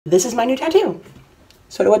This is my new tattoo.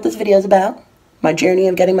 Sort of what this video is about. My journey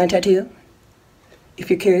of getting my tattoo. If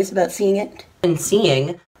you're curious about seeing it. And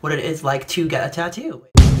seeing what it is like to get a tattoo.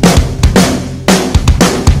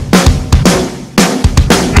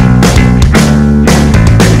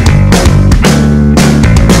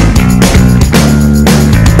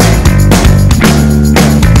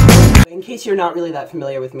 In case you're not really that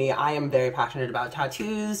familiar with me, I am very passionate about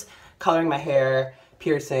tattoos, coloring my hair,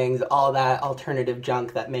 piercings, all that alternative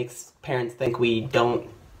junk that makes parents think we don't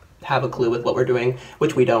have a clue with what we're doing,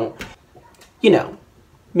 which we don't. You know,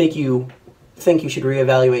 make you think you should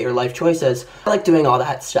reevaluate your life choices. I like doing all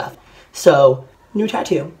that stuff. So, new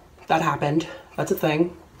tattoo. That happened. That's a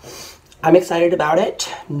thing. I'm excited about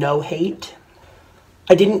it. No hate.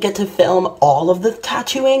 I didn't get to film all of the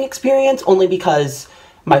tattooing experience only because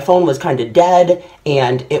my phone was kind of dead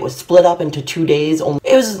and it was split up into 2 days.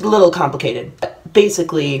 It was a little complicated.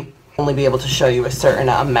 Basically, only be able to show you a certain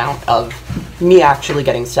amount of me actually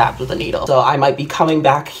getting stabbed with a needle. So I might be coming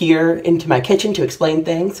back here into my kitchen to explain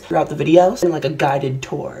things throughout the videos, and like a guided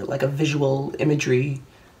tour, like a visual imagery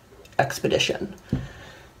expedition.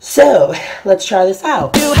 So, let's try this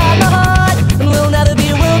out. You have my heart, and we'll never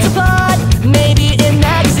be worlds apart. Maybe in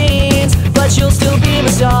magazines, but you'll still be my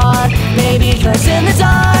star. Maybe cause in the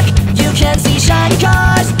dark, you can see shiny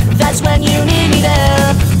cars. That's when you need me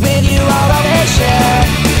there. With you I'll always share.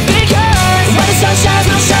 Because when the sun shines,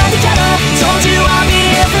 we'll shine together. Told you I'll be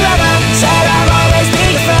here forever. Said I'll always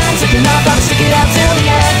be your friend. Took enough, I'll stick it out till the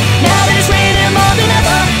end. Now that it's raining more than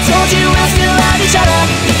ever, told you we'll still have each other.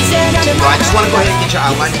 Bro, I just want to go ahead and get your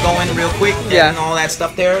outlines going real quick. Yeah. And all that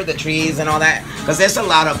stuff there, the trees and all that. Because there's a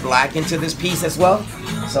lot of black into this piece as well.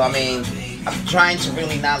 So, I mean, I'm trying to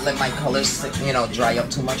really not let my colors, you know, dry up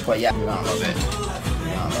too much. But yeah, I love it.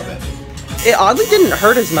 I love it. It oddly didn't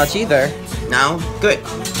hurt as much either. No? Good.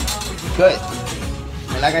 Good.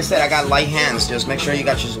 And like I said, I got light hands. Just make sure you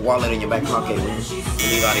got your wallet in your back pocket when you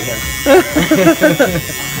leave out of here.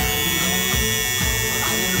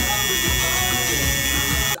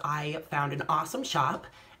 I found an awesome shop.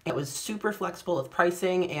 It was super flexible with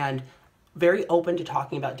pricing and very open to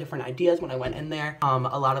talking about different ideas when I went in there. A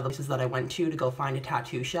lot of the places that I went to go find a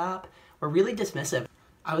tattoo shop were really dismissive.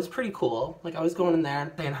 I was pretty cool. Like, I was going in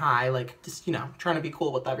there saying hi, like, just, you know, trying to be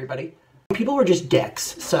cool with everybody. People were just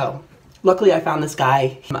dicks, so luckily I found this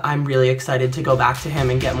guy. I'm really excited to go back to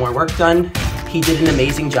him and get more work done. He did an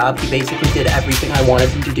amazing job. He basically did everything I wanted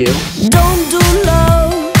him to do. Don't do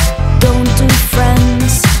love, don't do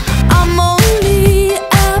friends. I'm only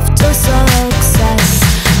after success.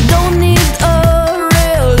 Don't need a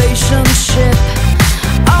relationship.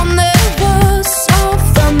 I'll never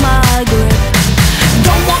soften my grip.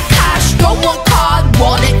 Don't want cash, don't want card.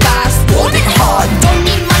 Want it fast, want it hard. Don't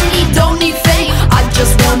need money, don't need fame. I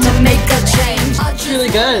just want to make a change. It's really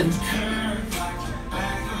good.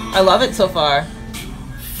 I love it so far.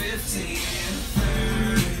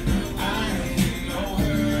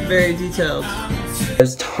 Very detailed.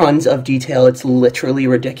 There's tons of detail. It's literally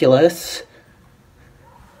ridiculous.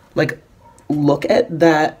 Like, look at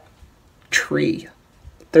that tree.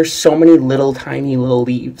 There's so many little tiny little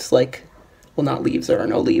leaves. Like, well, not leaves, there are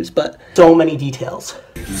no leaves, but so many details.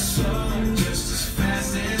 I'm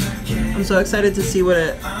so excited to see what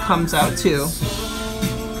it comes out to.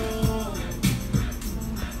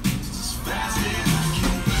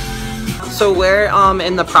 So where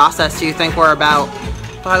in the process do you think we're about?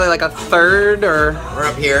 Probably like a third, or? We're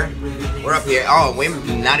up here. We're up here. Oh, we're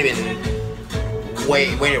not even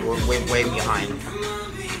way behind.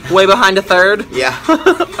 Way behind a third? Yeah.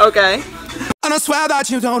 Okay. And I swear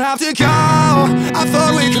that you don't have to go. I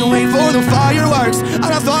thought we could wait for the fireworks, and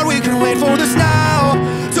I thought we could wait for the snow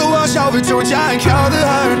to wash over Georgia and kill the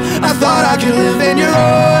hurt. I thought I could live in your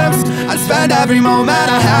arms. I'd spend every moment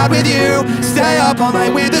I had with you. Stay up all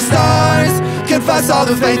night with the stars. Confess all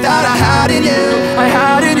the faith that I had in you. I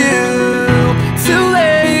had in you. Too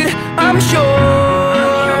late, I'm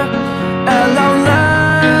sure. A long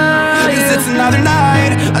night. 'Cause it's another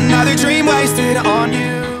night, another dream wasted on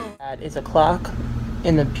you. That is a clock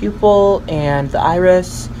in the pupil and the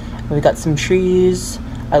iris. We got some trees.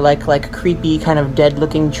 I like creepy kind of dead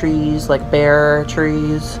looking trees, like bear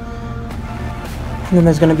trees. And then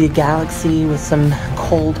there's gonna be a galaxy with some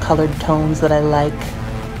cold colored tones that I like.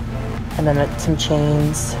 And then some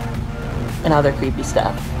chains and other creepy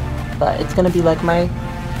stuff. But it's gonna be like my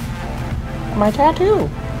tattoo.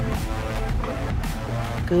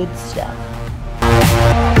 Good stuff.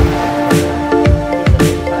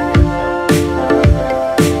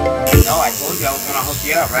 I told you I was gonna hook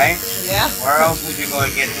you up, right? Yeah. Where else would you go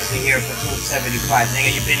and get this in here for $275?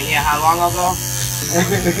 Nigga, you been here how long ago?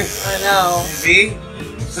 I know. See?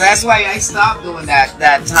 So that's why I stopped doing that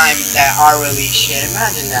time, that hourly shit.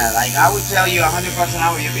 Imagine that. Like, I would tell you $100 an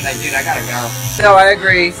hour, you'd be like, dude, I gotta go. No, I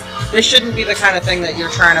agree. This shouldn't be the kind of thing that you're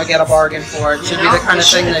trying to get a bargain for. It should be the kind of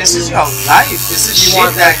thing that this is your life. This is shit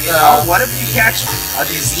want that, that, you know, what if you catch a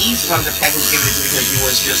disease from the people who gave it to you because you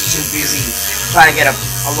was just too busy trying to get a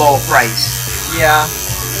low price? Yeah.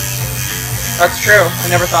 That's true. I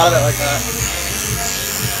never thought of it like that.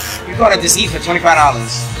 You got a disease for $25.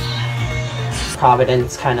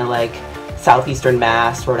 Providence, kind of like southeastern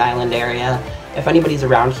Mass, Rhode Island area. If anybody's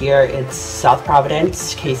around here, it's South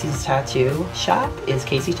Providence. Casey's tattoo shop is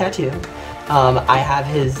Casey Tattoo. I have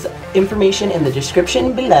his information in the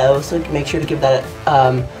description below, so make sure to give that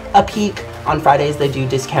a peek. On Fridays, they do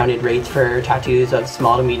discounted rates for tattoos of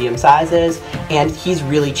small to medium sizes, and he's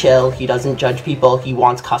really chill. He doesn't judge people. He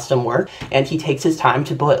wants custom work, and he takes his time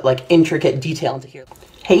to put like intricate detail into here.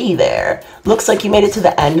 Hey there! Looks like you made it to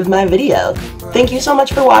the end of my video. Thank you so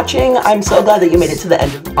much for watching. I'm so glad that you made it to the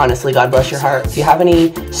end. Honestly, God bless your heart. If you have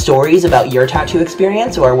any stories about your tattoo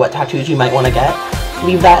experience or what tattoos you might want to get,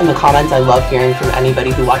 leave that in the comments. I love hearing from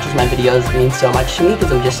anybody who watches my videos. It means so much to me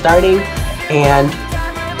because I'm just starting. And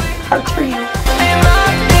hearts for you.